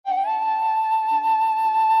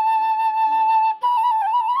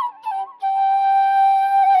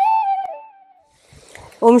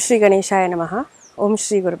Om Shri Ganeshaya Namaha. Om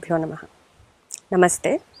Shri Gurubhyo Namaha.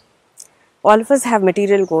 Namaste. All of us have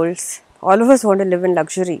material goals. All of us want to live in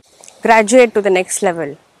luxury. Graduate to the next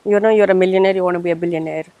level. You know, you're a millionaire, you want to be a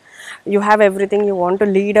billionaire. You have everything, you want to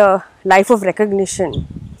lead a life of recognition.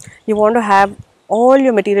 You want to have all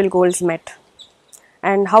your material goals met.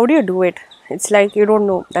 And how do you do it? It's like you don't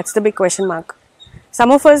know. That's the big question mark.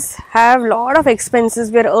 Some of us have a lot of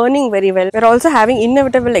expenses. We are earning very well. We're also having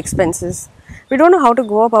inevitable expenses. We don't know how to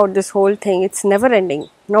go about this whole thing. It's never ending.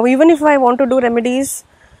 Now, even if I want to do remedies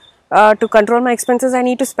to control my expenses, I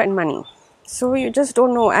need to spend money. So you just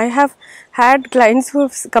don't know. I have had clients who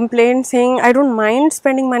have complained saying, I don't mind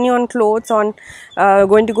spending money on clothes, on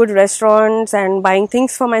going to good restaurants and buying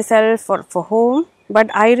things for myself or for home. But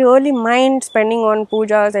I really mind spending on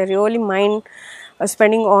poojas. I really mind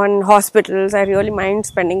spending on hospitals. I really mind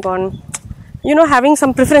spending on, having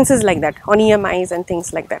some preferences like that, on EMIs and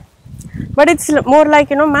things like that. But it's more like,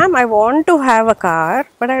 ma'am, I want to have a car,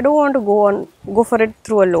 but I don't want to go for it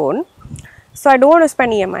through a loan. So I don't want to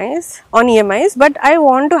spend on EMIs, but I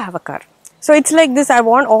want to have a car. So it's like this, I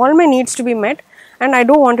want all my needs to be met and I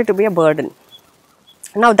don't want it to be a burden.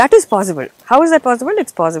 Now that is possible. How is that possible?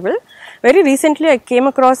 It's possible. Very recently I came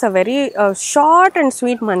across a very short and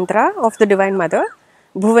sweet mantra of the Divine Mother,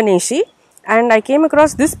 Bhuvaneshi, and I came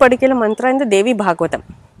across this particular mantra in the Devi Bhagvatam,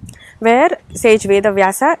 where sage Veda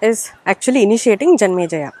Vyasa is actually initiating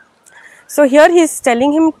Janmejaya. So here he is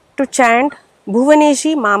telling him to chant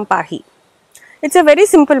Bhuvaneshi Mantra. It's a very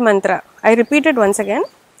simple mantra. I repeat it once again.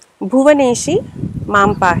 Bhuvaneshi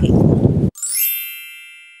Mantra.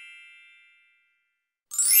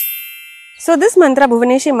 So this mantra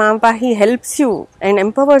Bhuvaneshi Mantra helps you and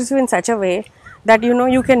empowers you in such a way that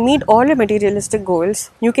you can meet all your materialistic goals.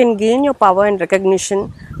 You can gain your power and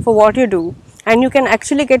recognition for what you do, and you can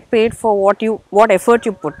actually get paid for what effort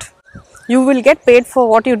you put. You will get paid for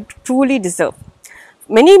what you truly deserve.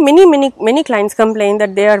 Many clients complain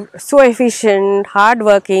that they are so efficient,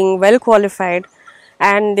 hardworking, well qualified,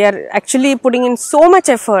 and they are actually putting in so much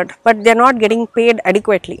effort, but they are not getting paid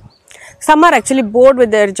adequately. Some are actually bored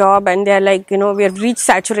with their job and they are like, we have reached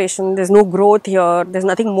saturation, there's no growth here, there's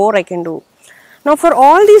nothing more I can do. Now for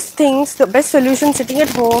all these things, the best solution, sitting at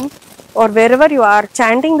home or wherever you are,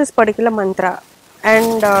 chanting this particular mantra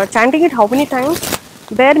and chanting it how many times?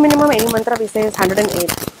 Bare minimum any mantra we say is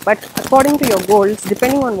 108. But according to your goals,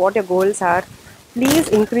 depending on what your goals are, please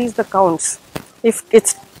increase the counts. If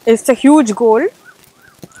it's a huge goal,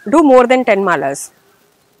 do more than 10 malas.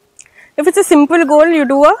 If it's a simple goal, you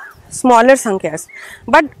do a smaller sankhya's,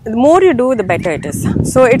 but the more you do, the better it is.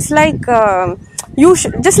 So it's like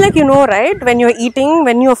just like right, when you're eating,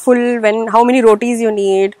 when you're full, how many rotis you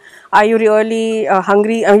need, are you really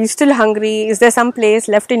hungry, are you still hungry, is there some place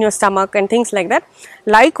left in your stomach and things like that.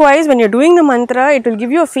 Likewise, when you're doing the mantra, it will give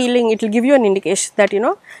you a feeling, it will give you an indication that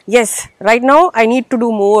yes, right now I need to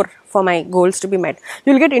do more for my goals to be met.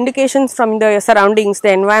 You'll get indications from the surroundings,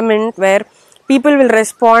 the environment, where people will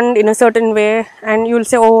respond in a certain way and you will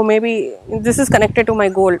say, oh, maybe this is connected to my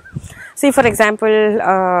goal. See, for example,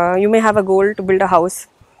 you may have a goal to build a house,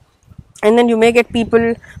 and then you may get people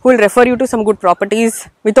who will refer you to some good properties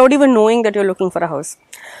without even knowing that you're looking for a house.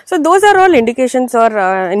 So those are all indications, or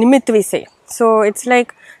nimit we say. So it's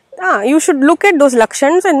like you should look at those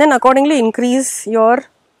lakshans and then accordingly increase your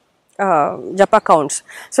japa counts.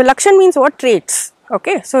 So lakshan means what? Traits.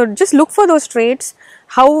 Okay, so just look for those traits,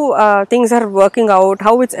 how things are working out,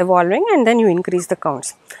 how it's evolving, and then you increase the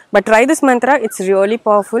counts. But try this mantra, it's really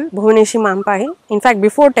powerful, Bhuvaneshi Mantra. In fact,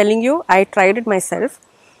 before telling you, I tried it myself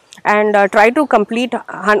and try to complete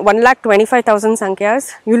 1,25,000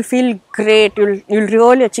 sankhya's. You'll feel great, you'll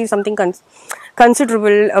really achieve something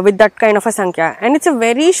considerable with that kind of a sankhya. And it's a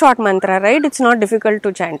very short mantra, right? It's not difficult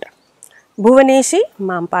to chant. Bhuvaneshi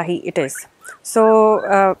Mantra it is.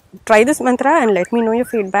 So try this mantra and let me know your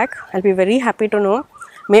feedback. I'll be very happy to know.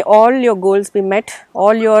 May all your goals be met,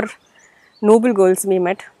 all your noble goals be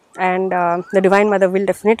met, and the Divine Mother will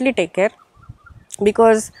definitely take care,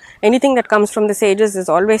 because anything that comes from the sages is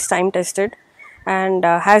always time tested and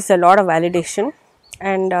has a lot of validation.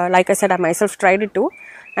 And like I said, I myself tried it too,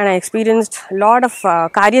 and I experienced a lot of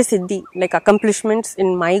karya siddhi, like accomplishments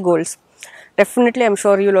in my goals. Definitely, I'm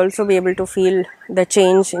sure you'll also be able to feel the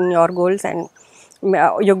change in your goals, and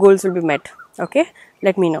your goals will be met. Okay,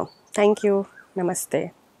 let me know. Thank you.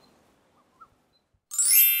 Namaste.